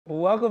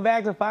Welcome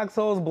back to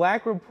FOXSOUL's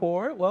Black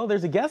Report. Well,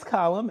 there's a guest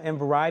column in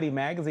Variety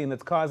magazine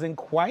that's causing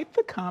quite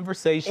the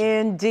conversation.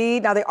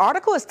 Indeed. Now, the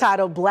article is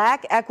titled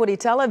Black Equity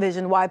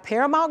Television, Why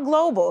Paramount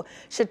Global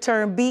Should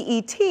Turn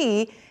BET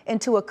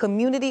into a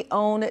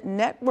Community-Owned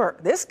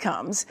Network. This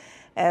comes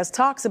as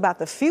talks about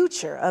the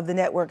future of the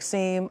network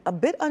seem a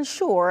bit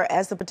unsure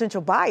as the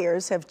potential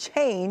buyers have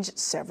changed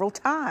several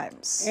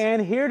times.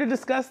 And here to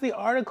discuss the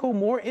article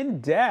more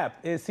in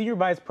depth is Senior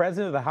Vice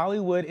President of the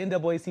Hollywood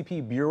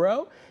NAACP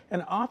Bureau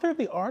and author of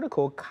the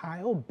article,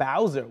 Kyle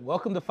Bowser.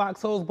 Welcome to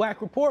FOXSOUL's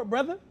Black Report,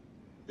 brother.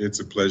 It's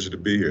a pleasure to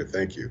be here.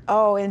 Thank you.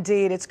 Oh,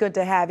 indeed. It's good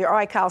to have you. All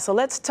right, Kyle, so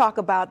let's talk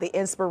about the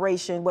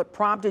inspiration, what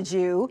prompted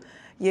you,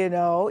 even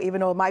though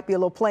it might be a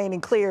little plain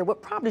and clear,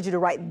 what prompted you to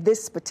write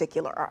this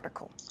particular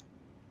article?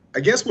 I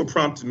guess what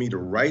prompted me to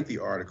write the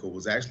article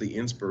was actually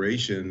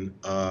inspiration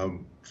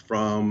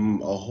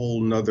from a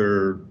whole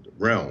nother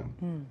realm.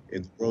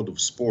 In the world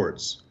of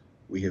sports,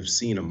 we have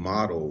seen a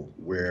model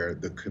where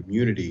the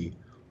community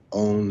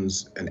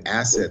owns an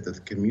asset that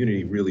the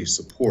community really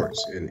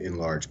supports in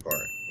large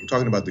part. I'm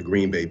talking about the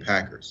Green Bay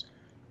Packers.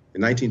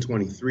 In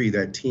 1923,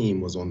 that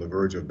team was on the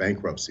verge of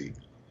bankruptcy.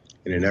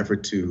 In an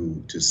effort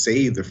to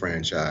save the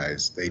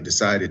franchise, they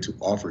decided to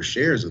offer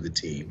shares of the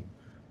team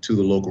to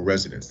the local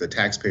residents, the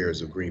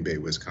taxpayers of Green Bay,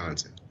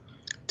 Wisconsin.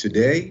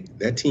 Today,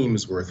 that team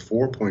is worth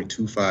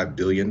 $4.25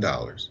 billion,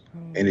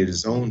 and it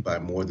is owned by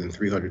more than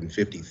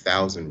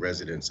 350,000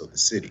 residents of the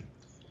city.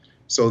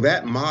 So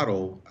that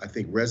model, I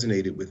think,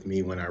 resonated with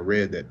me when I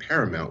read that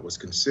Paramount was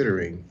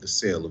considering the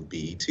sale of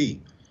BET.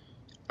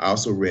 I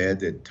also read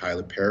that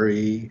Tyler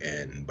Perry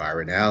and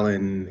Byron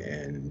Allen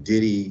and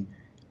Diddy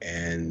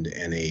and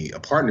a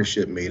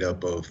partnership made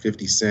up of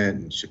 50 Cent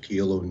and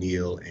Shaquille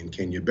O'Neal and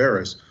Kenya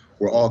Barris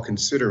were all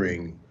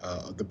considering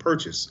the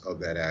purchase of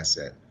that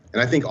asset.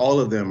 And I think all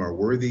of them are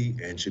worthy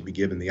and should be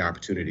given the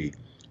opportunity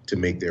to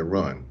make their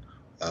run.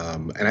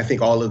 And I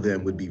think all of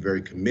them would be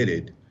very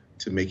committed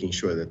to making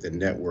sure that the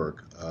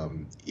network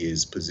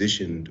is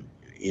positioned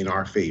in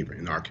our favor,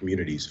 in our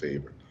community's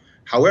favor.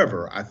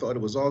 However, I thought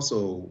it was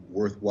also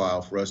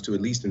worthwhile for us to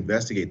at least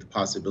investigate the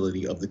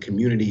possibility of the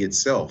community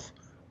itself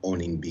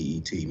owning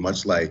BET,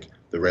 much like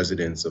the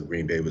residents of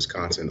Green Bay,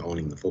 Wisconsin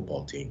owning the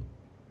football team.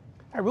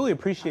 I really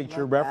appreciate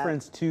your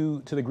reference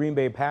to the Green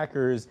Bay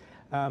Packers.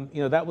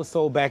 That was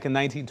sold back in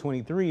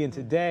 1923, and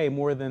today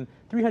more than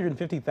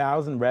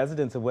 350,000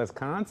 residents of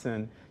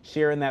Wisconsin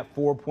share in that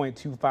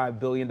 $4.25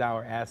 billion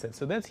asset.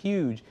 So that's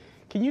huge.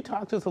 Can you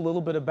talk to us a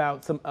little bit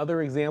about some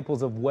other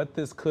examples of what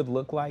this could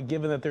look like,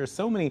 given that there are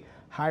so many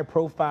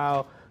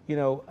high-profile,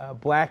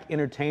 Black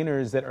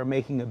entertainers that are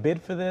making a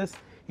bid for this?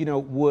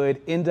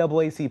 Would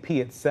NAACP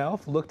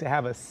itself look to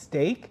have a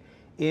stake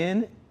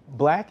in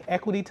Black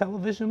equity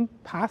television,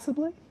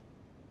 possibly?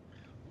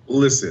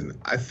 Listen,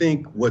 I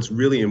think what's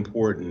really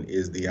important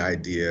is the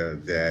idea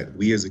that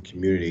we as a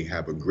community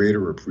have a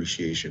greater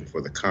appreciation for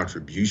the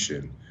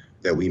contribution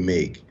that we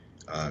make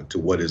to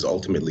what is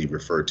ultimately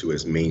referred to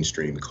as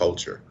mainstream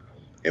culture.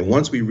 And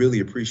once we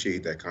really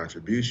appreciate that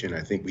contribution,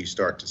 I think we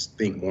start to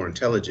think more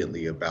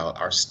intelligently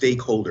about our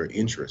stakeholder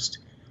interest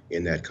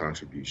in that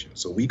contribution.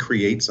 So we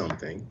create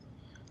something,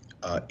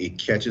 it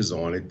catches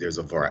on, there's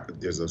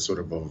a sort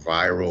of a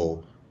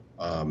viral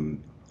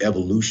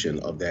evolution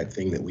of that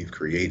thing that we've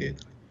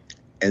created.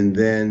 And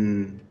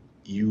then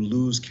you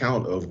lose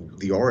count of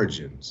the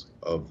origins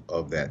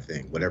of that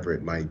thing, whatever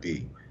it might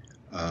be.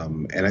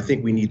 And I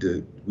think we need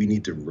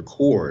to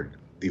record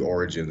the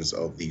origins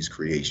of these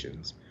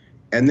creations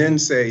and then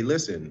say,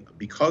 listen,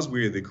 because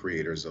we're the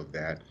creators of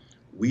that,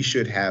 we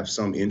should have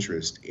some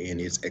interest in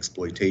its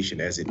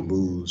exploitation as it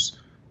moves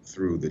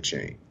through the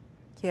chain.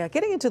 Yeah,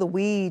 getting into the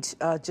weeds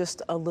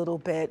just a little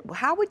bit,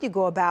 how would you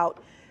go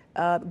about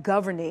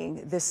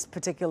governing this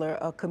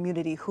particular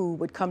community who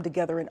would come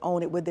together and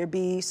own it? Would there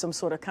be some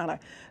sort of kind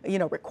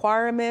of,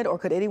 requirement, or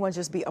could anyone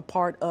just be a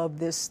part of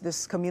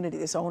this community,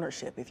 this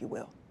ownership, if you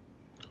will?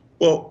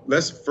 Well,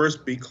 let's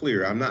first be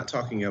clear. I'm not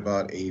talking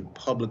about a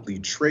publicly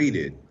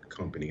traded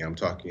company. I'm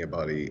talking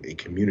about a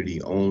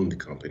community-owned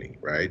company,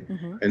 right?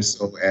 And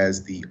so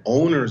as the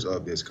owners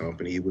of this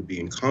company, it would be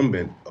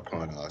incumbent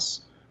upon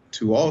us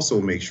to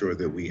also make sure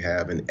that we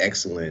have an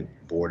excellent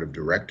board of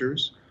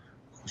directors,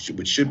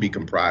 which should be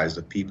comprised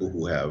of people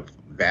who have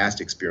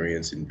vast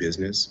experience in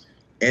business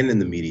and in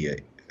the media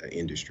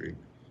industry,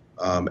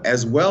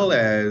 as well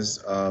as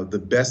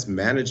the best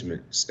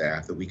management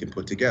staff that we can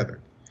put together.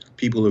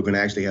 People who are going to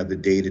actually have the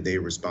day-to-day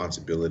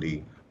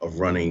responsibility of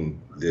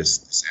running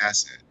this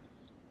asset.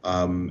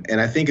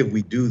 And I think if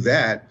we do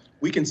that,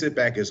 we can sit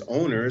back as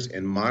owners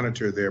and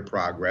monitor their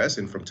progress,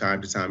 and from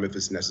time to time, if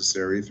it's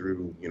necessary,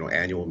 through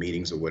annual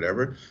meetings or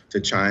whatever, to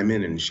chime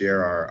in and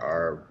share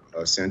our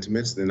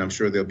sentiments, then I'm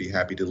sure they'll be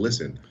happy to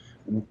listen.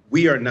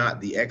 We are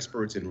not the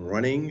experts in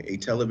running a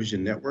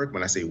television network.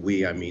 When I say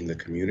we, I mean the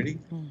community.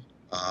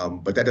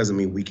 But that doesn't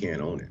mean we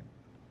can't own it.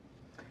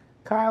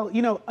 Kyle,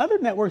 other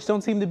networks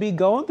don't seem to be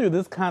going through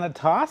this kind of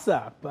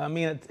toss-up. I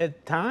mean,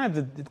 at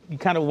times you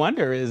kind of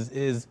wonder,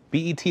 is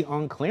BET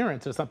on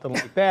clearance or something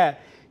like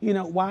that?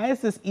 Why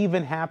is this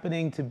even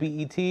happening to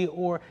BET?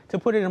 Or to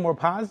put it in a more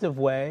positive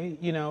way,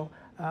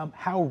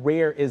 how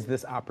rare is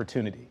this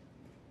opportunity?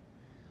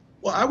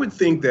 Well, I would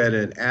think that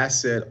an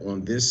asset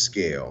on this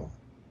scale,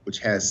 which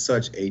has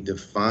such a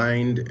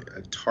defined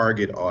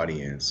target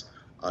audience,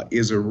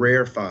 is a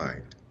rare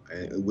find,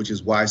 which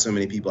is why so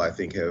many people, I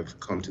think, have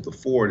come to the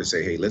fore to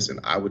say, hey, listen,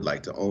 I would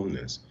like to own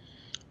this.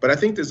 But I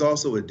think there's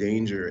also a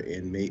danger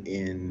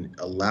in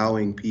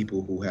allowing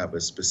people who have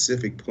a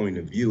specific point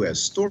of view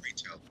as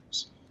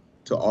storytellers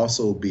to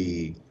also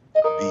be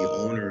the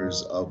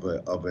owners of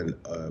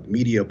a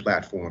media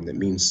platform that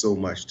means so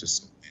much to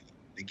so many.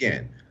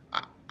 Again,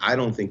 I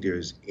don't think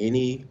there's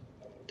any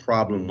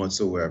problem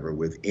whatsoever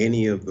with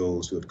any of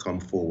those who have come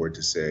forward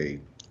to say,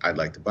 I'd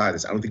like to buy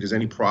this. I don't think there's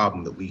any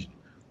problem that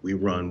we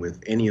run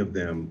with any of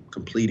them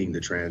completing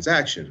the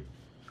transaction.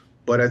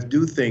 But I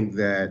do think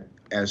that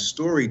as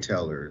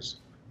storytellers,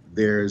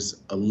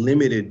 there's a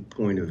limited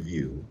point of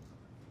view.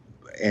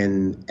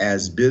 And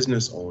as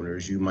business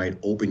owners, you might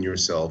open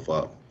yourself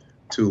up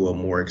to a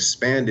more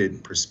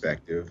expanded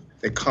perspective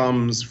that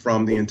comes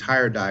from the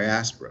entire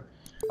diaspora.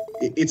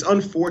 It's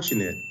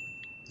unfortunate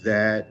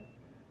that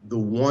the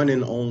one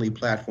and only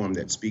platform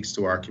that speaks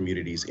to our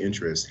community's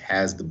interest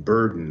has the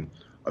burden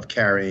of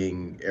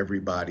carrying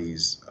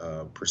everybody's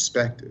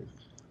perspective.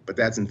 But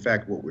that's in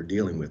fact what we're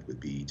dealing with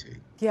BET.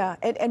 Yeah,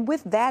 and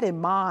with that in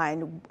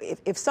mind,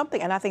 if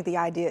something, and I think the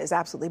idea is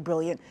absolutely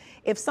brilliant,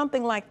 if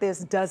something like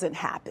this doesn't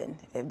happen,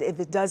 if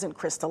it doesn't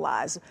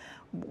crystallize,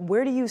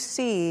 where do you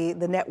see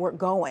the network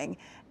going?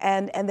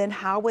 And then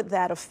how would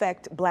that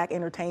affect Black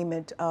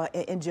entertainment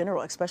in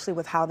general, especially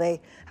with how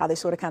they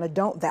sort of kind of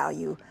don't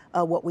value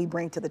what we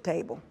bring to the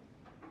table?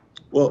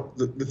 Well,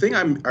 the thing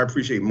I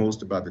appreciate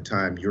most about the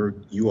time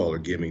you all are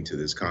giving to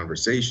this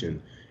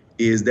conversation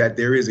is that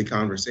there is a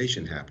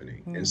conversation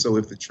happening. And so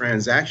if the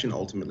transaction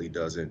ultimately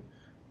doesn't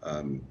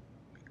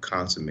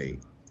consummate,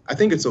 I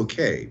think it's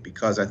okay,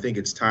 because I think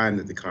it's time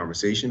that the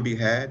conversation be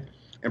had.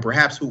 And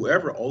perhaps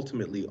whoever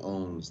ultimately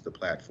owns the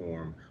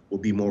platform will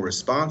be more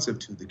responsive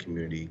to the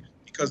community,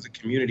 because the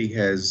community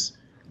has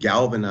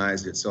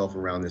galvanized itself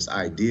around this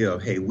idea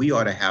of, hey, we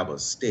ought to have a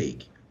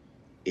stake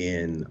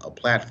in a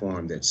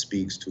platform that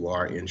speaks to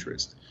our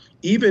interest.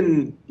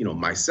 Even,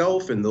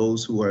 myself and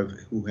those who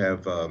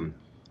have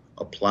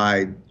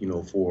applied,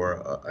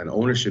 for an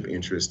ownership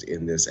interest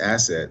in this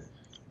asset,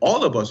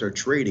 all of us are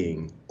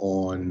trading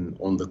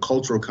on the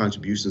cultural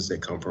contributions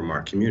that come from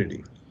our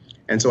community.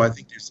 And so I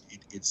think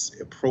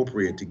it's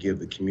appropriate to give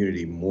the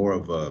community more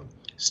of a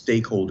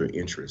stakeholder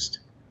interest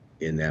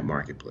in that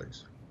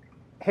marketplace.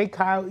 Hey,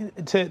 Kyle,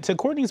 to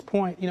Courtney's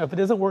point, if it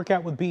doesn't work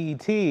out with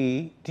BET,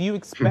 do you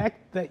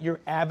expect that your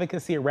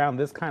advocacy around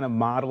this kind of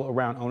model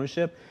around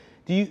ownership,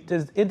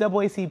 does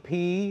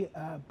NAACP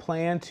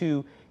plan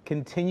to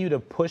continue to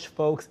push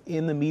folks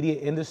in the media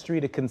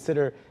industry to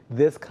consider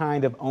this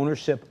kind of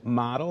ownership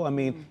model? I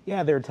mean,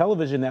 yeah, there are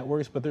television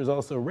networks, but there's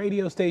also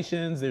radio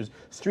stations, there's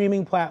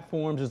streaming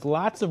platforms, there's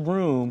lots of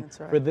room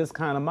for this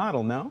kind of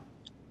model, no?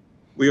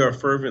 We are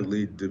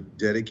fervently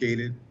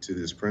dedicated to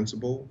this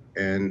principle,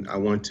 and I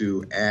want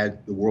to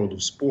add the world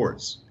of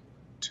sports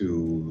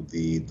to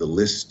the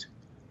list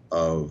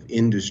of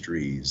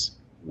industries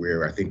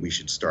where I think we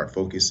should start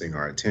focusing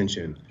our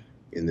attention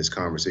in this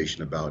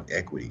conversation about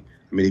equity.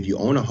 I mean, if you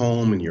own a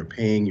home and you're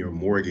paying your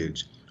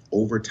mortgage,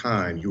 over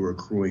time, you're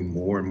accruing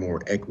more and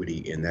more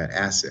equity in that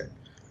asset.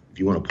 If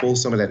you want to pull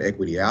some of that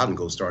equity out and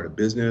go start a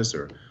business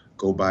or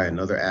go buy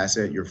another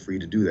asset, you're free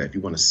to do that. If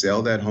you want to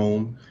sell that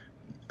home,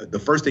 the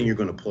first thing you're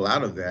going to pull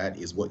out of that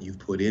is what you've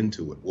put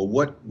into it. Well,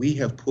 what we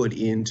have put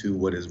into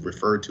what is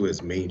referred to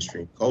as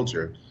mainstream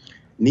culture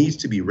needs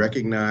to be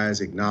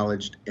recognized,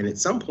 acknowledged, and at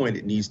some point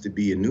it needs to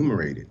be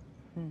enumerated.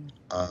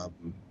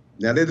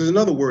 Now, there's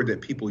another word that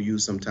people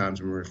use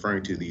sometimes when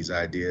referring to these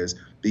ideas,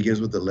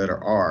 begins with the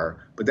letter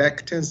R, but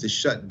that tends to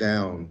shut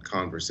down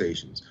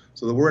conversations.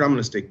 So the word I'm going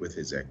to stick with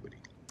is equity.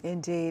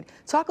 Indeed.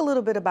 Talk a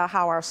little bit about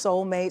how our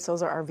soulmates,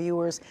 those are our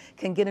viewers,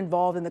 can get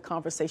involved in the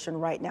conversation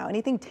right now.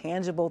 Anything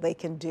tangible they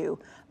can do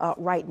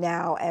right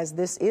now, as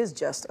this is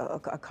just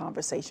a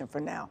conversation for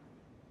now?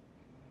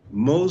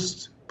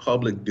 Most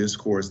public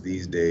discourse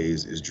these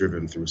days is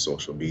driven through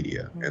social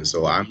media. And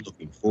so I'm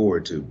looking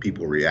forward to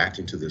people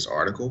reacting to this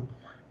article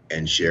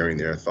and sharing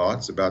their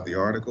thoughts about the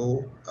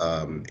article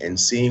and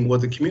seeing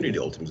what the community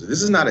ultimately.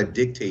 This is not a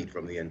dictate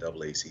from the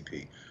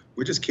NAACP.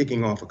 We're just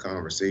kicking off a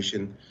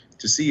conversation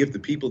to see if the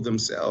people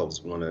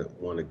themselves want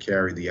to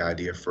carry the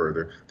idea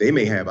further. They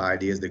may have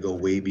ideas that go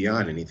way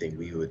beyond anything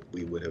we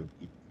would have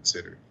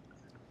considered.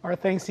 Our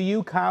thanks to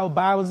you, Kyle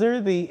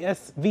Bowser, the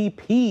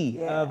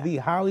SVP of the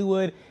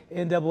Hollywood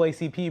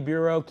NAACP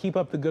Bureau. Keep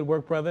up the good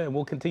work, brother, and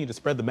we'll continue to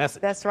spread the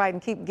message. That's right,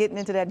 and keep getting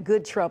into that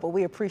good trouble.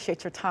 We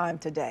appreciate your time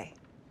today.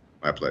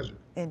 My pleasure.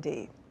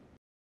 Indeed.